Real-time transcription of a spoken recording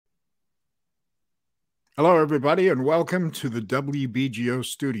Hello, everybody, and welcome to the WBGO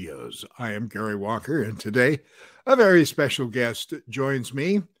studios. I am Gary Walker, and today a very special guest joins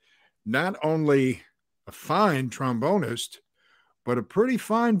me. Not only a fine trombonist, but a pretty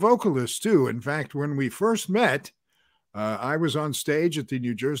fine vocalist, too. In fact, when we first met, I was on stage at the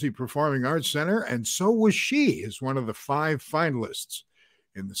New Jersey Performing Arts Center, and so was she as one of the 5 finalists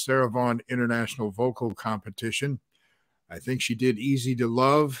in the Sarah Vaughan International Vocal Competition. I think she did Easy to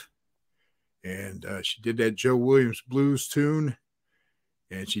Love, and she did that Joe Williams blues tune,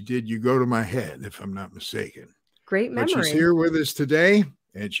 and she did You Go to My Head, if I'm not mistaken. Great memory. But she's here with us today,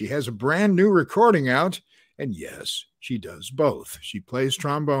 and she has a brand new recording out, and yes, she does both. She plays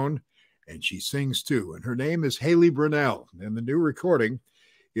trombone, and she sings too, and her name is Hailey Brinnel, and the new recording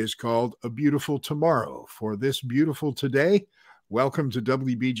is called A Beautiful Tomorrow. For this beautiful today, welcome to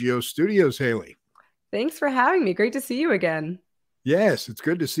WBGO Studios, Hailey. Thanks for having me. Great to see you again. Yes, it's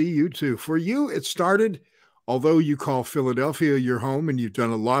good to see you too. For you, it started, although you call Philadelphia your home and you've done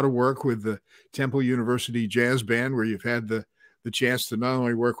a lot of work with the Temple University Jazz Band, where you've had the chance to not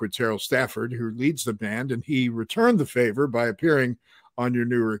only work with Terrell Stafford, who leads the band, and he returned the favor by appearing on your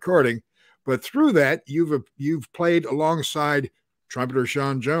new recording. But through that, you've played alongside trumpeter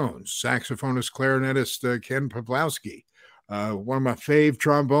Sean Jones, saxophonist, clarinetist Ken Pawlowski, one of my fave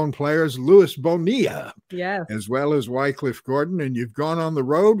trombone players, Louis Bonilla, yeah, as well as Wycliffe Gordon. And you've gone on the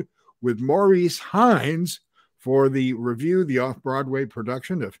road with Maurice Hines for the off-Broadway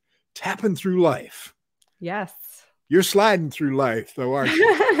production of Tapping Through Life. Yes. You're sliding through life, though, aren't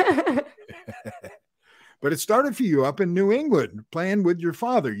you? But it started for you up in New England, playing with your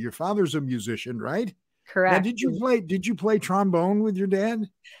father. Your father's a musician, right? Correct. Now, did you play trombone with your dad?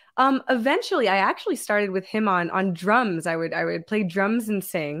 Eventually, I actually started with him on drums. I would play drums and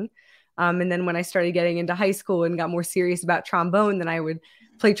sing. And then when I started getting into high school and got more serious about trombone, then I would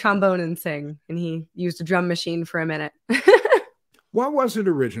play trombone and sing. And he used a drum machine for a minute. What was it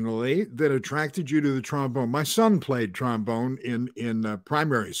originally that attracted you to the trombone? My son played trombone in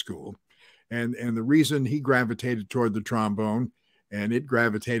primary school. And the reason he gravitated toward the trombone and it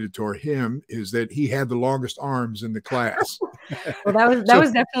gravitated toward him is that he had the longest arms in the class. Well, that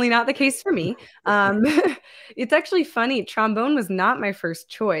was definitely not the case for me. It's actually funny. Trombone was not my first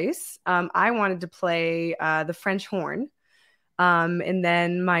choice. I wanted to play the French horn. And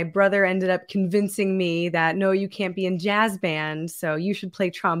then my brother ended up convincing me that, no, you can't be in jazz band, so you should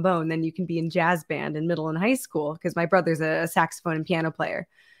play trombone. Then you can be in jazz band in middle and high school, because my brother's a saxophone and piano player.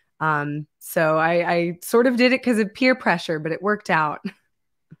 So I sort of did it because of peer pressure, but it worked out.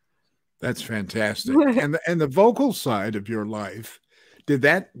 That's fantastic. And the vocal side of your life, did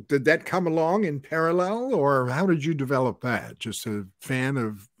that come along in parallel, or how did you develop that? Just a fan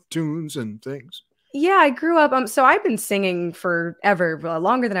of tunes and things? Yeah, I grew up. So I've been singing forever,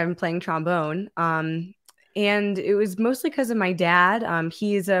 longer than I've been playing trombone. And it was mostly because of my dad.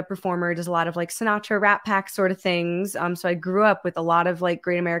 He's a performer, does a lot of like Sinatra, Rat Pack sort of things. So I grew up with a lot of like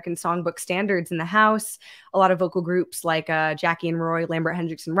Great American Songbook standards in the house, a lot of vocal groups like Jackie and Roy, Lambert,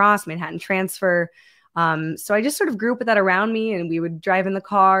 Hendricks and Ross, Manhattan Transfer. So I just sort of grew up with that around me, and we would drive in the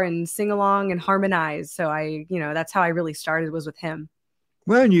car and sing along and harmonize. So that's how I really started, was with him.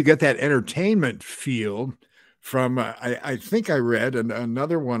 Well, and you get that entertainment feel from, I think I read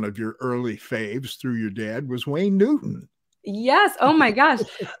another one of your early faves through your dad was Wayne Newton. Yes. Oh my gosh.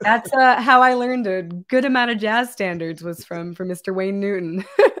 That's how I learned a good amount of jazz standards, was from Mr. Wayne Newton.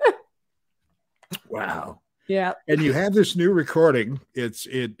 Wow. Yeah. And you have this new recording.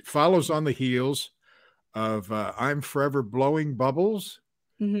 It follows on the heels of I'm Forever Blowing Bubbles,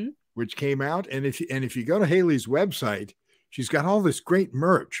 which came out. And if you go to Hailey's website, she's got all this great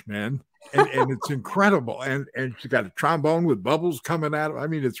merch, man. And it's incredible. And she's got a trombone with bubbles coming out. I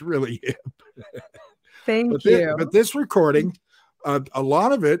mean, it's really hip. Thank you. But this recording, a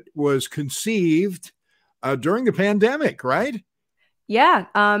lot of it was conceived during the pandemic, right? Yeah.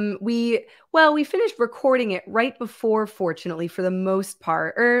 We finished recording it right before, fortunately, for the most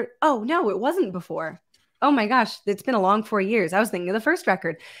part. Oh, no, it wasn't before. Oh my gosh, it's been a long 4 years. I was thinking of the first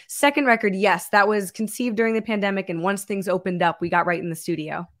record. Second record, yes, that was conceived during the pandemic. And once things opened up, we got right in the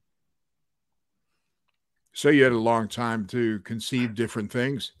studio. So you had a long time to conceive different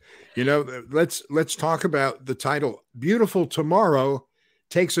things. You know, let's talk about the title. Beautiful Tomorrow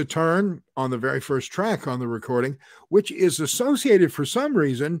takes a turn on the very first track on the recording, which is associated for some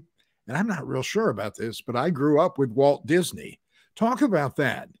reason, and I'm not real sure about this, but I grew up with Walt Disney. Talk about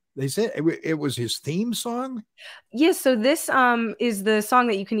that. They said it was his theme song. Yes, so this is the song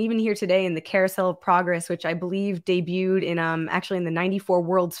that you can even hear today in the Carousel of Progress, which I believe debuted in actually in the '94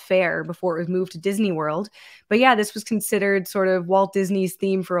 World's Fair before it was moved to Disney World. But yeah, this was considered sort of Walt Disney's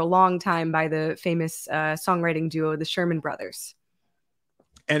theme for a long time by the famous songwriting duo, the Sherman Brothers.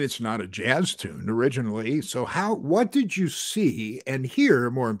 And it's not a jazz tune originally. So what did you see and hear,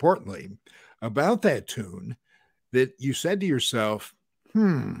 more importantly, about that tune that you said to yourself,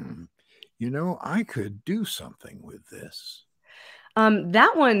 I could do something with this?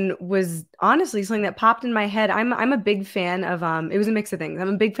 That one was honestly something that popped in my head. I'm a big fan of it was a mix of things.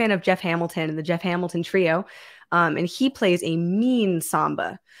 I'm a big fan of Jeff Hamilton and the Jeff Hamilton Trio. And he plays a mean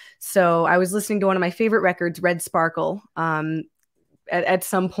samba. So I was listening to one of my favorite records, Red Sparkle, at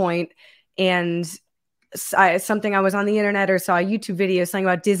some point, and something I was on the internet or saw a YouTube video, something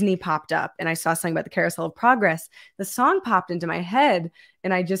about Disney popped up, and I saw something about the Carousel of Progress. The song popped into my head,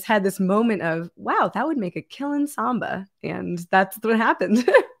 and I just had this moment of, wow, that would make a killin' samba. And that's what happened.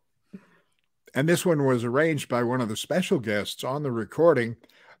 And this one was arranged by one of the special guests on the recording.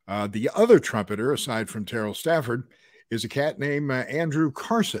 The other trumpeter, aside from Terrell Stafford, is a cat named Andrew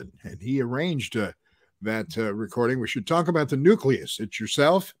Carson, and he arranged that recording. We should talk about the nucleus. It's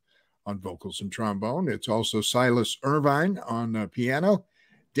yourself on vocals and trombone. It's also Silas Irvine on piano,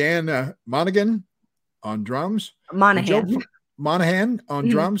 Dan Monaghan on drums, Monahan on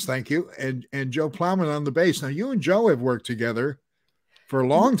drums, thank you, and Joe Plowman on the bass. Now, you and Joe have worked together for a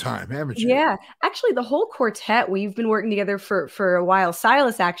long time, haven't you? Yeah, actually, the whole quartet, we've been working together for a while.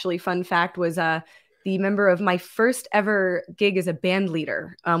 Silas, actually, fun fact, was the member of my first ever gig as a band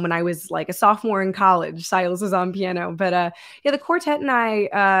leader when I was like a sophomore in college. Silas was on piano. But yeah, the quartet and I,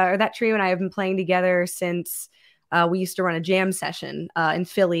 or that trio and I, have been playing together since we used to run a jam session in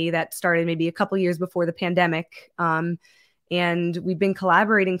Philly that started maybe a couple years before the pandemic. And we've been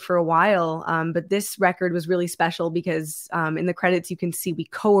collaborating for a while. But this record was really special because in the credits, you can see we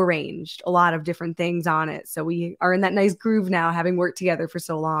co-arranged a lot of different things on it. So we are in that nice groove now, having worked together for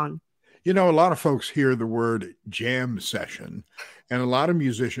so long. You know, a lot of folks hear the word jam session, and a lot of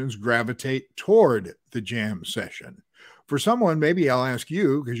musicians gravitate toward the jam session. For someone, maybe I'll ask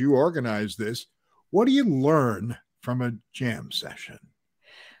you, because you organize this, what do you learn from a jam session?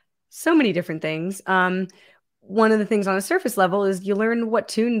 So many different things. One of the things on a surface level is you learn what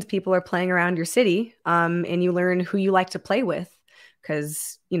tunes people are playing around your city, and you learn who you like to play with,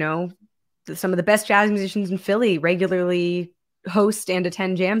 because, you know, some of the best jazz musicians in Philly regularly host and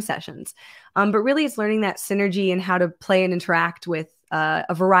attend jam sessions. But really it's learning that synergy and how to play and interact with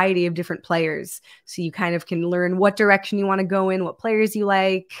a variety of different players. So you kind of can learn what direction you want to go in, what players you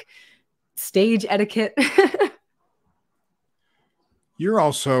like, stage etiquette. You're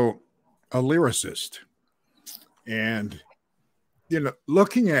also a lyricist. And, you know,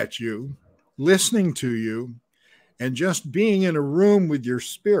 looking at you, listening to you, and just being in a room with your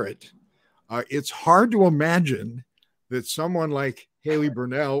spirit, it's hard to imagine that someone like Hailey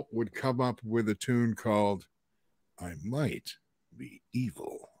Brinnel would come up with a tune called I Might Be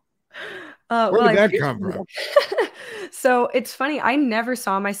Evil. Where did that come from? So it's funny. I never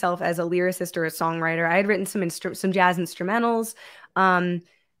saw myself as a lyricist or a songwriter. I had written some jazz instrumentals.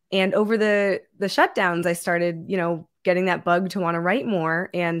 And over the shutdowns, I started, you know, getting that bug to want to write more.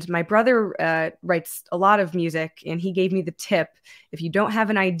 And my brother writes a lot of music, and he gave me the tip: if you don't have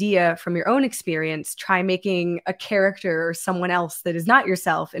an idea from your own experience, try making a character or someone else that is not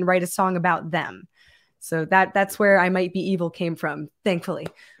yourself and write a song about them. So that's where I Might Be Evil came from, thankfully.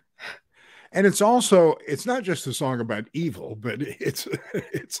 And it's not just a song about evil, but it's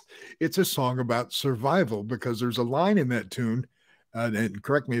a song about survival, because there's a line in that tune, and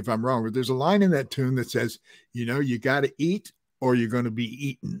correct me if I'm wrong, but there's a line in that tune that says, you know, you got to eat or you're going to be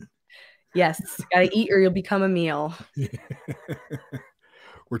eaten. Yes, got to eat or you'll become a meal.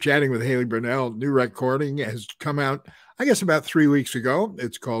 We're chatting with Hailey Brinnel. New recording has come out, I guess, about 3 weeks ago.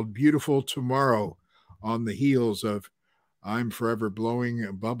 It's called Beautiful Tomorrow, on the heels of I'm Forever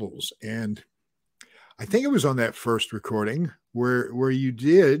Blowing Bubbles. And I think it was on that first recording where you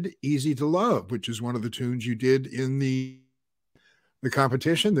did Easy to Love, which is one of the tunes you did in the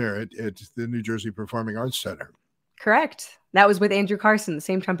competition there at the New Jersey Performing Arts Center. Correct. That was with Andrew Carson, the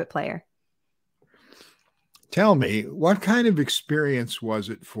same trumpet player. Tell me, what kind of experience was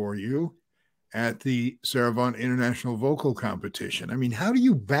it for you at the Sarah Vaughan International Vocal Competition? I mean, how do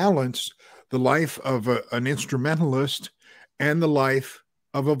you balance the life of an instrumentalist and the life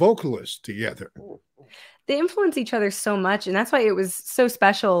of a vocalist together? They influence each other so much, and that's why it was so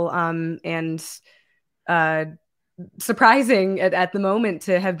special and surprising at the moment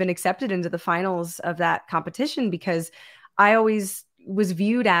to have been accepted into the finals of that competition, because I always, was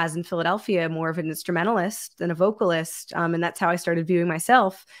viewed as in Philadelphia more of an instrumentalist than a vocalist. And that's how I started viewing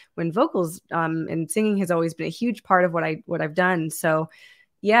myself, when vocals and singing has always been a huge part of what I've done. So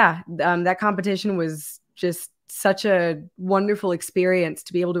yeah, that competition was just such a wonderful experience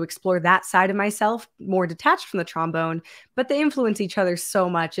to be able to explore that side of myself, more detached from the trombone, but they influence each other so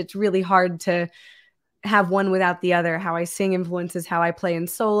much. It's really hard to have one without the other. How I sing influences how I play in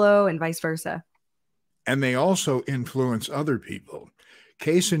solo and vice versa. And they also influence other people.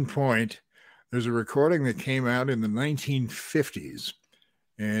 Case in point, there's a recording that came out in the 1950s,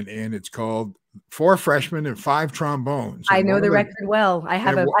 and it's called Four Freshmen and Five Trombones. I know the record well. I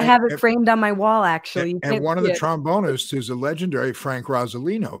have it framed on my wall, actually. And one of the trombonists is a legendary Frank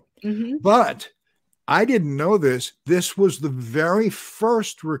Rosolino. Mm-hmm. But I didn't know this. This was the very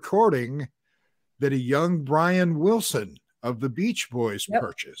first recording that a young Brian Wilson of the Beach Boys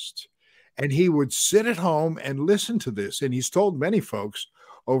purchased. And he would sit at home and listen to this. And he's told many folks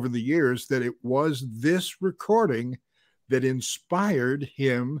over the years that it was this recording that inspired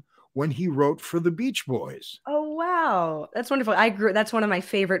him when he wrote for the Beach Boys. Oh, wow. That's wonderful. That's one of my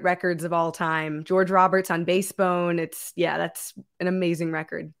favorite records of all time. George Roberts on Bassbone. That's an amazing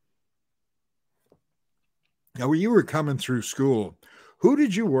record. Now, when you were coming through school, who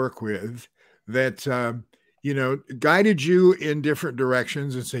did you work with that, guided you in different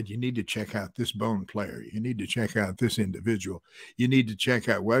directions and said, you need to check out this bone player. You need to check out this individual. You need to check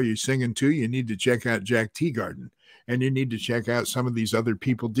out, well, you're singing too. You need to check out Jack Teagarden, and you need to check out some of these other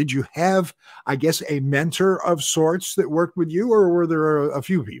people. Did you have, I guess, a mentor of sorts that worked with you, or were there a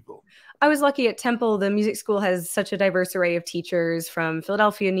few people? I was lucky at Temple. The music school has such a diverse array of teachers from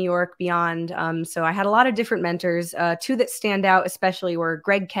Philadelphia, New York, beyond. So I had a lot of different mentors. Two that stand out especially were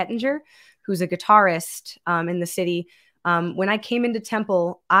Greg Kettinger, who's a guitarist in the city. When I came into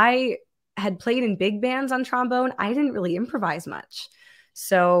Temple, I had played in big bands on trombone. I didn't really improvise much.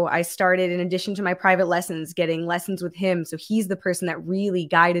 So I started, in addition to my private lessons, getting lessons with him. So he's the person that really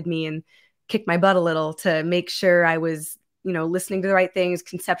guided me and kicked my butt a little to make sure I was, listening to the right things,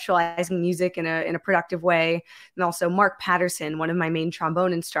 conceptualizing music in a productive way. And also Mark Patterson, one of my main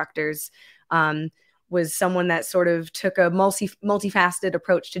trombone instructors, was someone that sort of took a multifaceted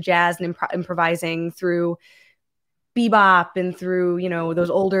approach to jazz and improvising through bebop and through, those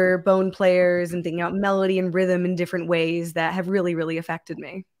older bone players, and thinking out melody and rhythm in different ways that have really, really affected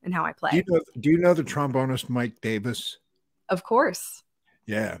me and how I play. Do you know the trombonist Mike Davis? Of course.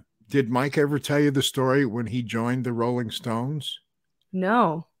 Yeah. Did Mike ever tell you the story when he joined the Rolling Stones?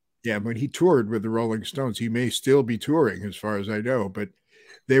 No. Yeah, when he toured with the Rolling Stones. He may still be touring as far as I know, but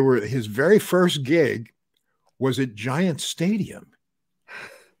his very first gig was at Giant Stadium.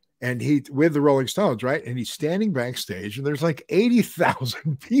 And with the Rolling Stones, right? And he's standing backstage, and there's like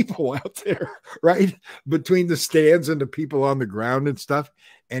 80,000 people out there, right? Between the stands and the people on the ground and stuff.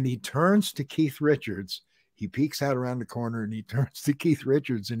 And he turns to Keith Richards. He peeks out around the corner, and he turns to Keith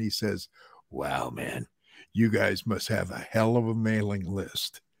Richards and he says, "Wow, man, you guys must have a hell of a mailing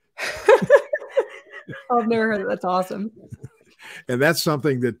list." I've never heard of that. That's awesome. And that's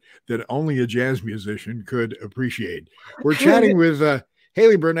something that only a jazz musician could appreciate. We're chatting with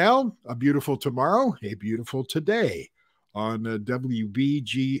Hailey Brinnel, A Beautiful Tomorrow, A Beautiful Today on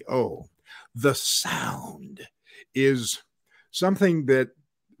WBGO. The sound is something that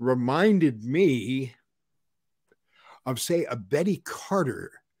reminded me of, say, a Betty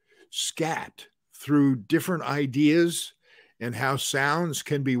Carter scat through different ideas, and how sounds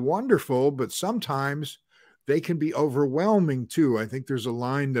can be wonderful, but sometimes they can be overwhelming too. I think there's a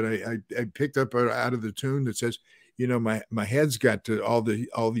line that I picked up out of the tune that says, my head's got to all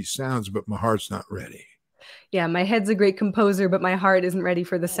these sounds, but my heart's not ready. Yeah, my head's a great composer, but my heart isn't ready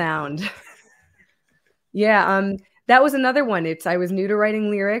for the sound. Yeah, that was another one. I was new to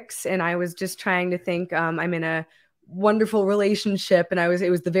writing lyrics, and I was just trying to think. I'm in a wonderful relationship, and it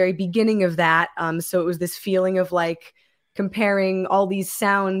was the very beginning of that. So it was this feeling of like comparing all these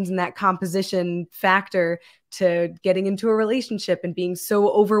sounds and that composition factor to getting into a relationship and being so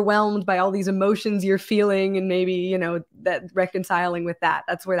overwhelmed by all these emotions you're feeling, and maybe, that reconciling with that.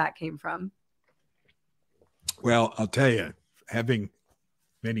 That's where that came from. Well, I'll tell you, having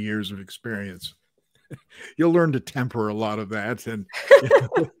many years of experience, you'll learn to temper a lot of that, and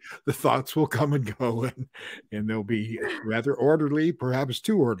the thoughts will come and go, and they'll be rather orderly, perhaps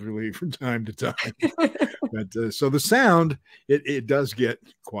too orderly from time to time. But so the sound, it does get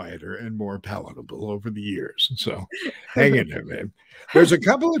quieter and more palatable over the years. So hang in there, man. There's a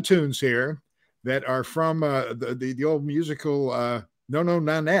couple of tunes here that are from the old musical No No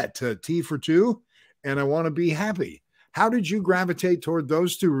Nanette, Tea for Two, and I Want to Be Happy. How did you gravitate toward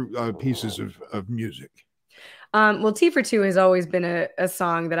those two pieces of music? Well, T for Two has always been a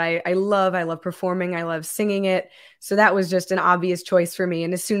song that I love. I love performing. I love singing it. So that was just an obvious choice for me.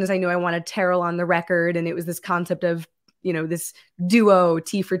 And as soon as I knew I wanted Terrell on the record, and it was this concept of, this duo,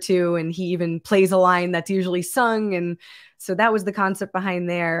 T for Two, and he even plays a line that's usually sung. And so that was the concept behind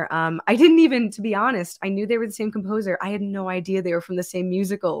there. I didn't even, to be honest, I knew they were the same composer. I had no idea they were from the same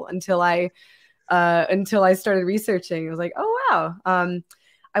musical until I started researching. I was like, oh, wow.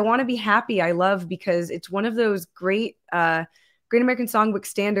 I Want to Be Happy, I love because it's one of those great American Songbook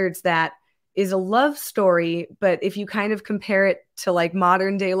standards that is a love story, but if you kind of compare it to like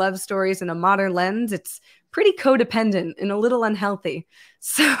modern day love stories in a modern lens, it's pretty codependent and a little unhealthy.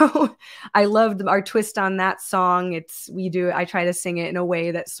 So I loved our twist on that song. I try to sing it in a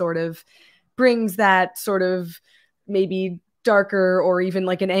way that sort of brings that sort of maybe darker or even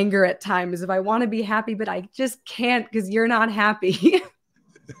like an anger at times. If I want to be happy, but I just can't because you're not happy.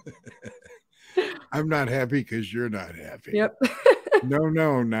 I'm not happy because you're not happy. Yep.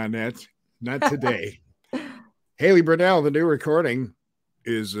 No, Nanette, not today. Hailey Brinnel, the new recording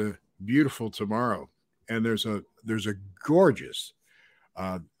is Beautiful Tomorrow. And there's a gorgeous,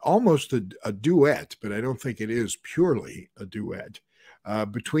 almost a duet, but I don't think it is purely a duet,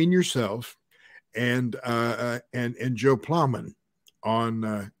 between yourself and Joe Plowman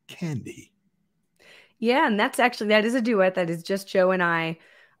on Candy. Yeah, and that is a duet. That is just Joe and I.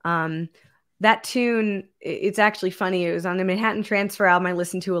 That tune, it's actually funny. It was on the Manhattan Transfer album I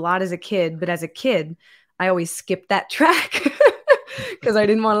listened to a lot as a kid, but as a kid, I always skipped that track because I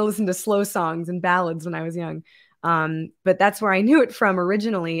didn't want to listen to slow songs and ballads when I was young. But that's where I knew it from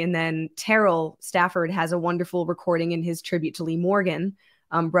originally. And then Terrell Stafford has a wonderful recording in his tribute to Lee Morgan,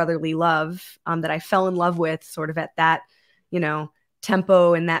 Brotherly Love, that I fell in love with sort of at that,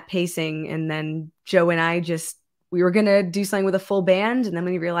 tempo and that pacing. And then Joe and I we were going to do something with a full band. And then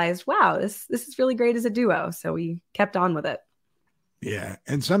we realized, wow, this is really great as a duo. So we kept on with it. Yeah.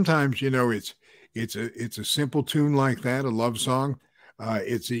 And sometimes, it's a simple tune like that, a love song.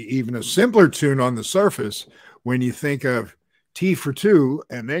 It's even a simpler tune on the surface when you think of T for Two,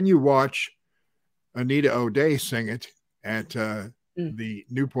 and then you watch Anita O'Day sing it at the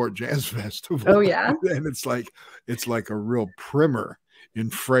Newport Jazz Festival. Oh, yeah. And it's like a real primer in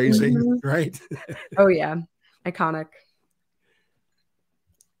phrasing, right? Oh, yeah. Iconic.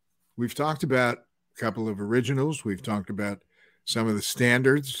 We've talked about a couple of originals. We've talked about some of the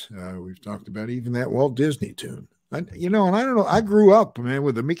standards. We've talked about even that Walt Disney tune. And I don't know. I grew up, man,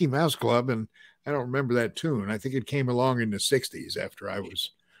 with the Mickey Mouse Club, and I don't remember that tune. I think it came along in the 60s after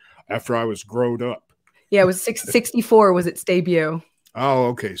I was growed up. Yeah, it was 64 was its debut. Oh,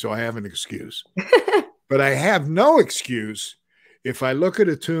 okay. So I have an excuse. But I have no excuse if I look at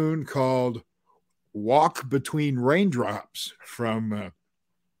a tune called Walk Between Raindrops from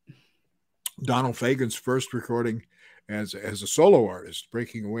Donald Fagen's first recording as a solo artist,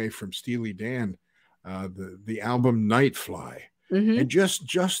 breaking away from Steely Dan, the album Nightfly. And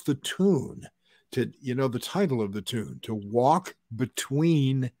just the tune, the title of the tune, to Walk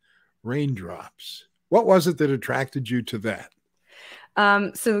Between Raindrops. What was it that attracted you to that?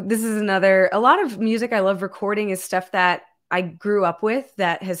 So this is a lot of music I love recording is stuff that I grew up with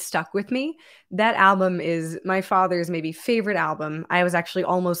that has stuck with me. That album is my father's maybe favorite album. I was actually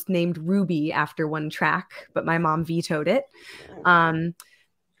almost named Ruby after one track, but my mom vetoed it.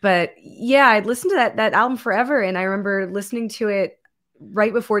 But yeah, I'd listened to that album forever. And I remember listening to it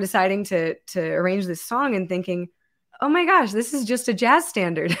right before deciding to arrange this song and thinking, oh my gosh, this is just a jazz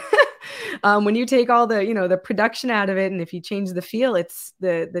standard. When you take all the production out of it, and if you change the feel, it's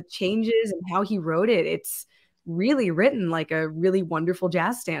the changes and how he wrote it. It's really written like a really wonderful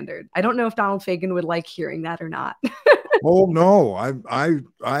jazz standard. I don't know if Donald Fagen would like hearing that or not. Oh no,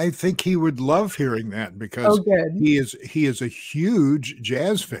 I think he would love hearing that because he is a huge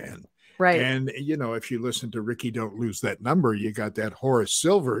jazz fan. Right. And if you listen to Ricky Don't Lose That Number, you got that Horace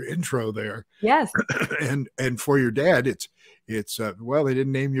Silver intro there. Yes. and for your dad, it's well, they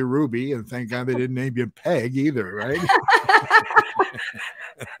didn't name you Ruby, and thank God they didn't name you Peg either, right?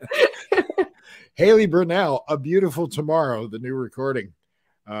 Hailey Brinnel, A Beautiful Tomorrow, the new recording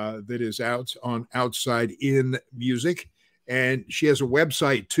that is out on Outside In Music. And she has a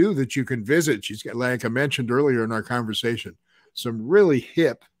website, too, that you can visit. She's got, like I mentioned earlier in our conversation, some really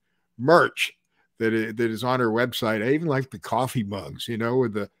hip merch that is on her website. I even like the coffee mugs,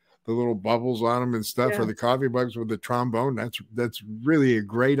 with the little bubbles on them and stuff, or the coffee mugs with the trombone. That's really a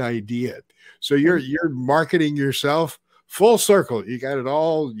great idea. So you're marketing yourself full circle. You got it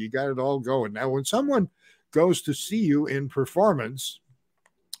all going. Now, when someone goes to see you in performance,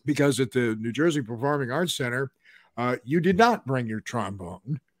 because at the New Jersey Performing Arts Center, you did not bring your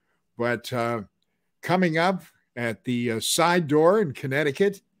trombone, but coming up, at the side door in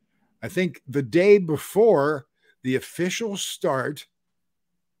Connecticut. I think the day before the official start,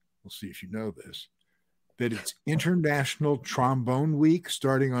 we'll see if you know this, that it's International Trombone Week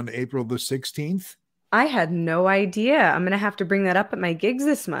starting on April the 16th. I had no idea. I'm going to have to bring that up at my gigs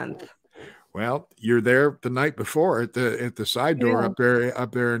this month. Well, you're there the night before at the side door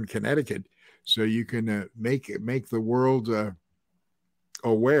up there in Connecticut, so you can make the world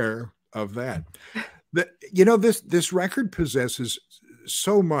aware of that. This record possesses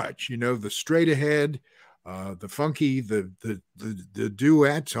so much. The straight ahead, the funky, the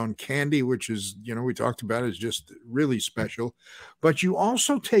duets on Candy, which is we talked about, is just really special. But you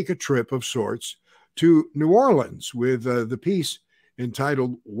also take a trip of sorts to New Orleans with the piece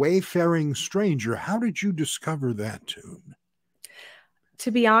entitled Wayfaring Stranger. How did you discover that tune?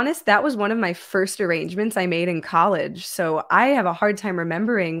 To be honest, that was one of my first arrangements I made in college. So I have a hard time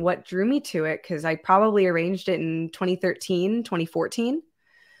remembering what drew me to it, because I probably arranged it in 2013, 2014.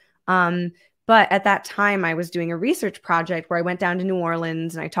 But at that time, I was doing a research project where I went down to New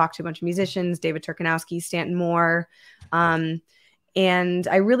Orleans and I talked to a bunch of musicians, David Turkanowski, Stanton Moore. And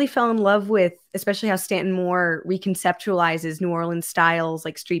I really fell in love with, especially how Stanton Moore reconceptualizes New Orleans styles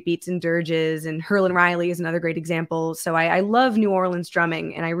like street beats and dirges, and Herlin Riley is another great example. So I love New Orleans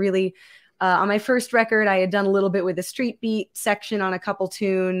drumming. And I really, on my first record, I had done a little bit with the street beat section on a couple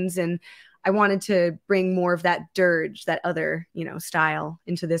tunes. And I wanted to bring more of that dirge, that other, style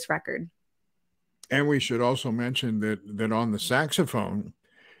into this record. And we should also mention that on the saxophone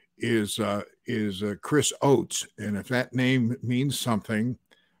is Chris Oates. And if that name means something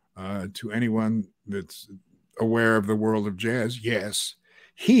to anyone that's aware of the world of jazz, yes,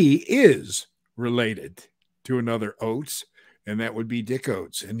 he is related to another Oates, and that would be Dick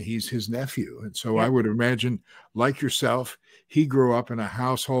Oates, and he's his nephew. And so I would imagine, like yourself, he grew up in a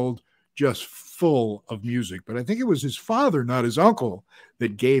household just full of music. But I think it was his father, not his uncle,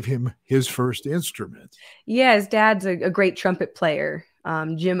 that gave him his first instrument. Yeah, his dad's a great trumpet player,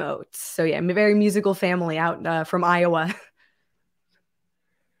 Jim Oates. So yeah, I'm a very musical family out from Iowa.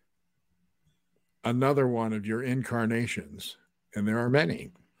 Another one of your incarnations, and there are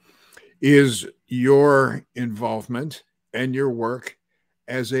many, is your involvement and your work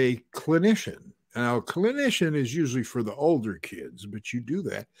as a clinician. Now, a clinician is usually for the older kids, but you do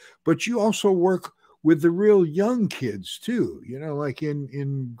that. But you also work with the real young kids too, like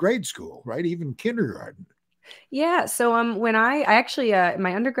in grade school, right? Even kindergarten. Yeah. So when I actually,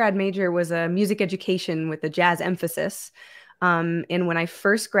 my undergrad major was a music education with a jazz emphasis. And when I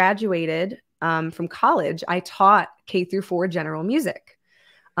first graduated from college, I taught K-4 general music.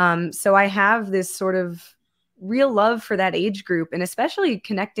 So I have this sort of real love for that age group, and especially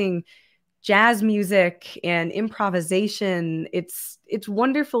connecting jazz music and improvisation. It's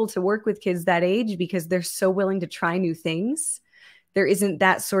wonderful to work with kids that age because they're so willing to try new things. There isn't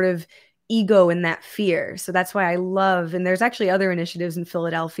that sort of ego and that fear. So that's why I love, and there's actually other initiatives in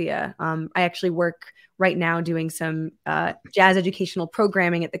Philadelphia. I actually work right now doing some jazz educational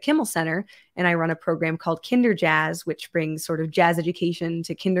programming at the Kimmel Center, and I run a program called Kinder Jazz, which brings sort of jazz education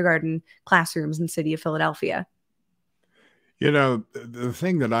to kindergarten classrooms in the city of Philadelphia. The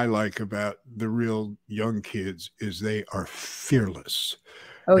thing that I like about the real young kids is they are fearless.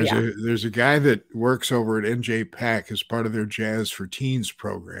 Oh, there's a guy that works over at NJ Pack as part of their Jazz for Teens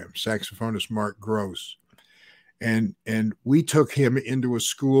program, saxophonist Mark Gross. And we took him into a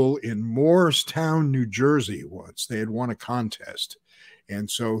school in Morristown, New Jersey once. They had won a contest. And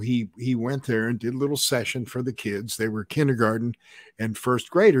so he went there and did a little session for the kids. They were kindergarten and first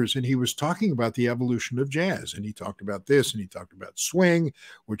graders. And he was talking about the evolution of jazz. And he talked about this, and he talked about swing,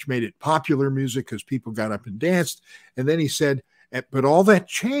 which made it popular music because people got up and danced. And then he said, but all that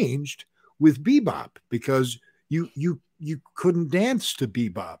changed with bebop because you couldn't dance to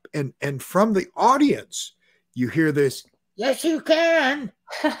bebop. And from the audience, you hear this, yes, you can.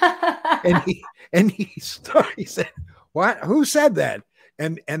 and he said, what? Who said that?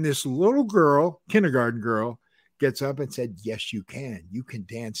 And this little girl, kindergarten girl, gets up and said, yes, you can. You can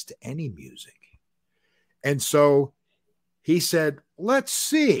dance to any music. And so he said, let's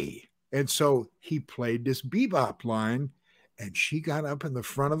see. And so he played this bebop line, and she got up in the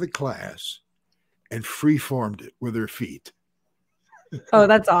front of the class and free-formed it with her feet. Oh,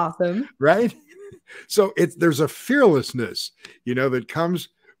 that's awesome. Right? So there's a fearlessness, that comes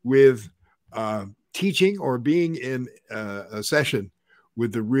with teaching or being in a session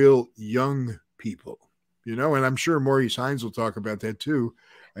with the real young people, and I'm sure Maurice Hines will talk about that too.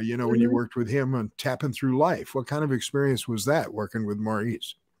 When you worked with him on Tapping Through Life, what kind of experience was that working with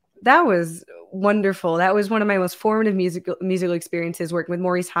Maurice? That was wonderful. That was one of my most formative musical experiences, working with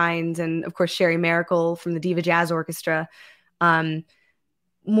Maurice Hines and, of course, Sherry Miracle from the Diva Jazz Orchestra.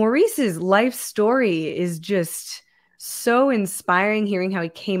 Maurice's life story is just so inspiring, hearing how he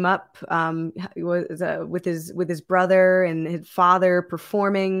came up with his brother and his father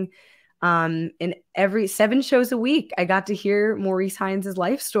performing. And every 7 shows a week, I got to hear Maurice Hines'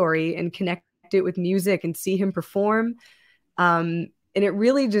 life story and connect it with music and see him perform. And it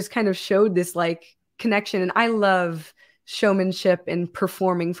really just kind of showed this like connection. And I love showmanship and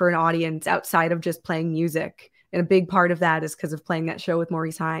performing for an audience outside of just playing music. And a big part of that is because of playing that show with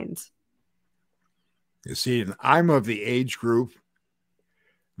Maurice Hines. You see, and I'm of the age group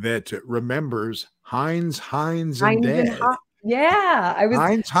that remembers Hines, and Dad. Yeah, I was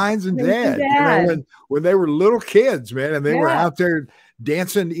Hines, and Dad. You know, when they were little kids, man, and they were out there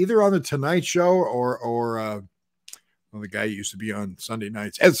dancing either on the Tonight Show or the guy who used to be on Sunday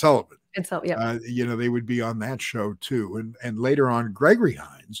nights, Ed Sullivan. You know, they would be on that show too, and later on, Gregory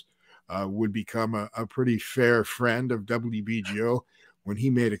Hines would become a pretty fair friend of WBGO when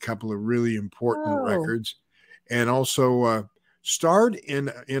he made a couple of really important records, and also starred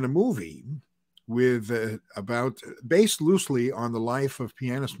in a movie with based loosely on the life of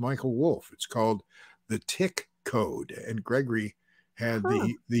pianist Michael Wolff. It's called The Tick Code, and Gregory had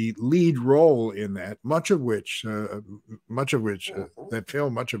the lead role in that. Much of which was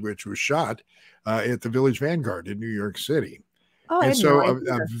shot at the Village Vanguard in New York City. And so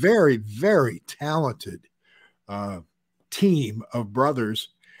a very, very talented team of brothers,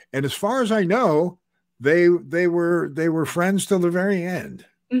 and as far as I know, they were friends till the very end.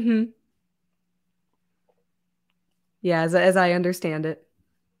 Mm-hmm. Yeah, as I understand it.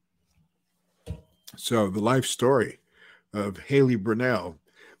 So the life story of Hailey Brinnel,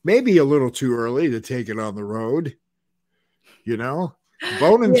 maybe a little too early to take it on the road, you know,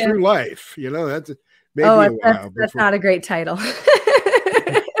 boning through life, you know, that's maybe a while. That's not a great title.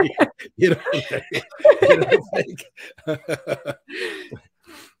 You don't think?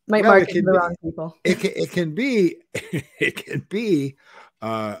 Might market the wrong people. It can be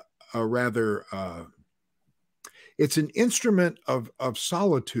a rather it's an instrument of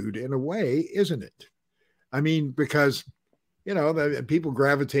solitude in a way, isn't it? I mean, because you know people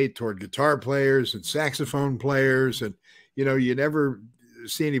gravitate toward guitar players and saxophone players, and you know you never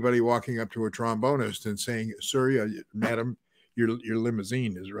see anybody walking up to a trombonist and saying, "Sir, madam, your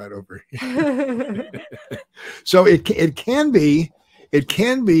limousine is right over here." So it can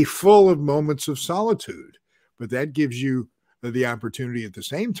be full of moments of solitude, but that gives you the opportunity at the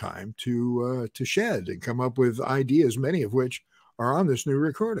same time to shed and come up with ideas, many of which are on this new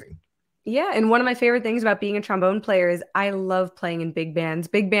recording. Yeah, and one of my favorite things about being a trombone player is I love playing in big bands.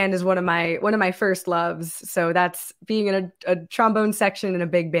 Big band is one of my first loves. So that's being in a trombone section in a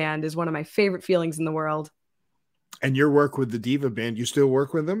big band is one of my favorite feelings in the world. And your work with the Diva Band, you still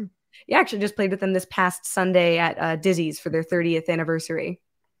work with them? Yeah, actually just played with them this past Sunday at Dizzy's for their 30th anniversary.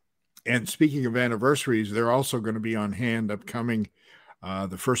 And speaking of anniversaries, they're also going to be on hand upcoming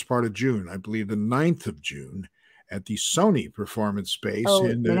the first part of June, I believe the 9th of June, at the Sony Performance Space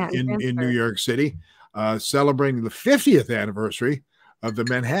in New York City, celebrating the 50th anniversary of the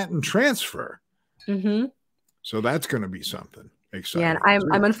Manhattan Transfer. Mm-hmm. So that's going to be something exciting. Yeah, and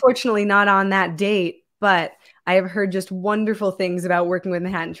I'm unfortunately not on that date, but I have heard just wonderful things about working with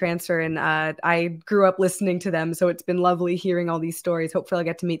Manhattan Transfer, and I grew up listening to them, so it's been lovely hearing all these stories. Hopefully I'll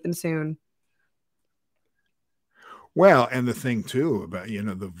get to meet them soon. Well, and the thing too about, you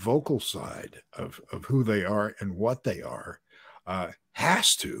know, the vocal side of who they are and what they are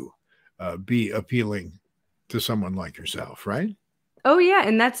has to be appealing to someone like yourself, right? Oh yeah,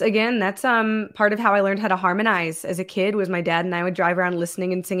 and that's part of how I learned how to harmonize as a kid. Was my dad and I would drive around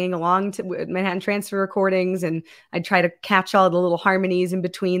listening and singing along to Manhattan Transfer recordings, and I'd try to catch all the little harmonies in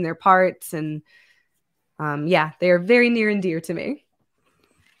between their parts, and yeah, they are very near and dear to me.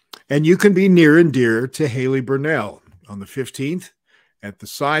 And you can be near and dear to Hailey Brinnel on the 15th at the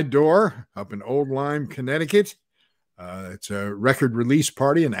Side Door up in Old Lyme, Connecticut. It's a record release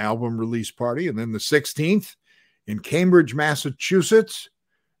party, an album release party. And then the 16th in Cambridge, Massachusetts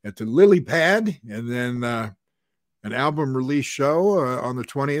at the Lily Pad. And then an album release show on the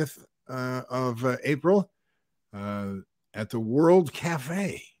 20th of April at the World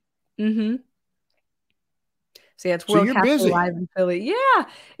Cafe. Mm-hmm. So yeah, it's World Cafe Live in Philly. Yeah,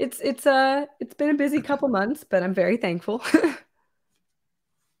 it's been a busy couple months, but I'm very thankful.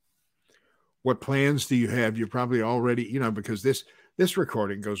 What plans do you have? You're probably already, you know, because this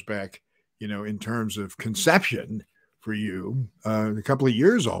recording goes back, you know, in terms of conception for you, a couple of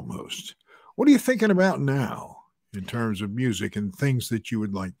years almost. What are you thinking about now in terms of music and things that you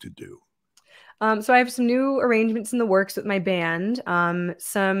would like to do? So I have some new arrangements in the works with my band,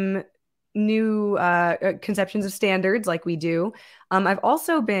 some new conceptions of standards like we do. I've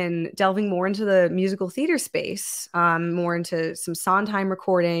also been delving more into the musical theater space, more into some Sondheim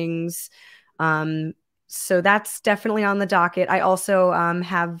recordings. So that's definitely on the docket. I also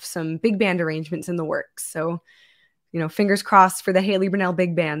have some big band arrangements in the works. So, fingers crossed for the Hailey Brinnel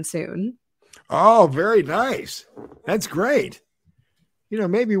big band soon. Oh, very nice. That's great.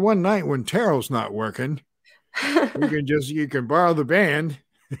 Maybe one night when Terrell's not working, you can borrow the band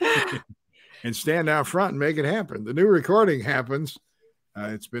and stand out front and make it happen. The new recording happens.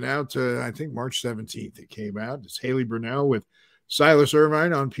 It's been out, I think, March 17th. It came out. It's Hailey Brinnel with Silas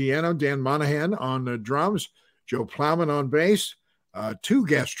Irvine on piano, Dan Monahan on drums, Joe Plowman on bass, two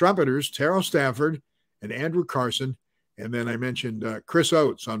guest trumpeters, Terrell Stafford and Andrew Carson. And then I mentioned Chris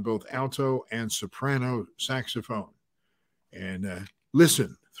Oates on both alto and soprano saxophone. And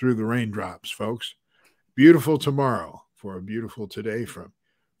listen through the raindrops, folks. Beautiful tomorrow for a beautiful today from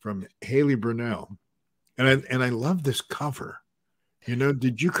Hailey Brinnel. And I love this cover.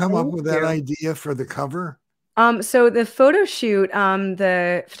 Did you come up with that idea for the cover? So the photo shoot,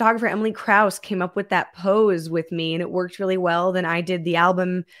 the photographer Emily Krause came up with that pose with me, and it worked really well. Then I did the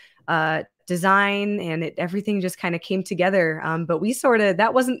album design, and everything just kind of came together. But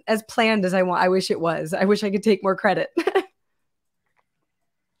that wasn't as planned as I wish it was. I wish I could take more credit.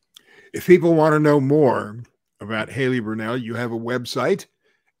 If people want to know more about Hailey Brinnel, you have a website,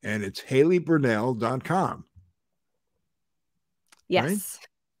 and it's HaileyBrinnel.com. Yes.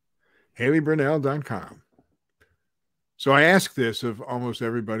 Right? HaileyBrinnel.com. So I ask this of almost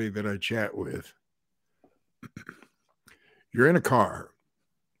everybody that I chat with. You're in a car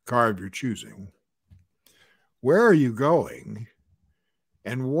of your choosing. Where are you going?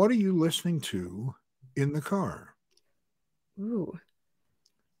 And what are you listening to in the car? Ooh.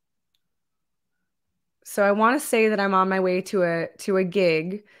 So I want to say that I'm on my way to a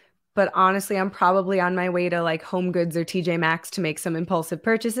gig, but honestly, I'm probably on my way to like Home Goods or TJ Maxx to make some impulsive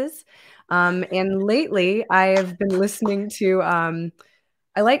purchases. And lately, I have been listening to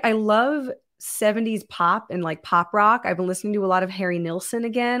I love 70s pop and like pop rock. I've been listening to a lot of Harry Nilsson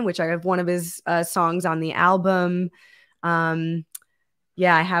again, which I have one of his songs on the album.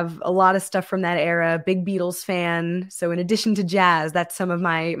 Yeah, I have a lot of stuff from that era. Big Beatles fan. So in addition to jazz, that's some of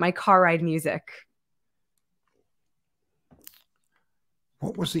my car ride music.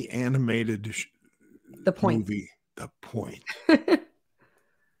 What was the animated The Point movie? The Point.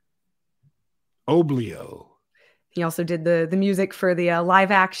 Oblio. He also did the music for the live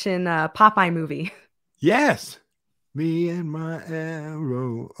action Popeye movie. Yes. Me and my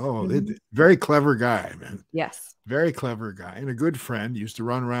arrow. Oh, very clever guy, man. Yes. Very clever guy. And a good friend. Used to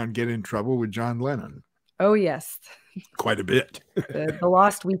run around and get in trouble with John Lennon. Oh, yes. Quite a bit. The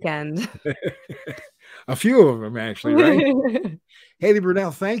Lost Weekend. A few of them, actually, right? Hailey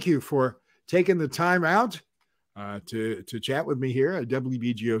Brinnel, thank you for taking the time out to chat with me here at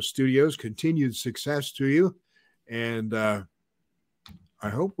WBGO Studios. Continued success to you. And I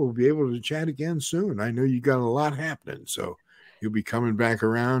hope we'll be able to chat again soon. I know you got a lot happening, so you'll be coming back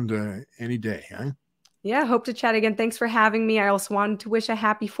around any day, huh? Yeah, hope to chat again. Thanks for having me. I also wanted to wish a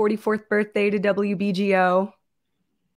happy 44th birthday to WBGO.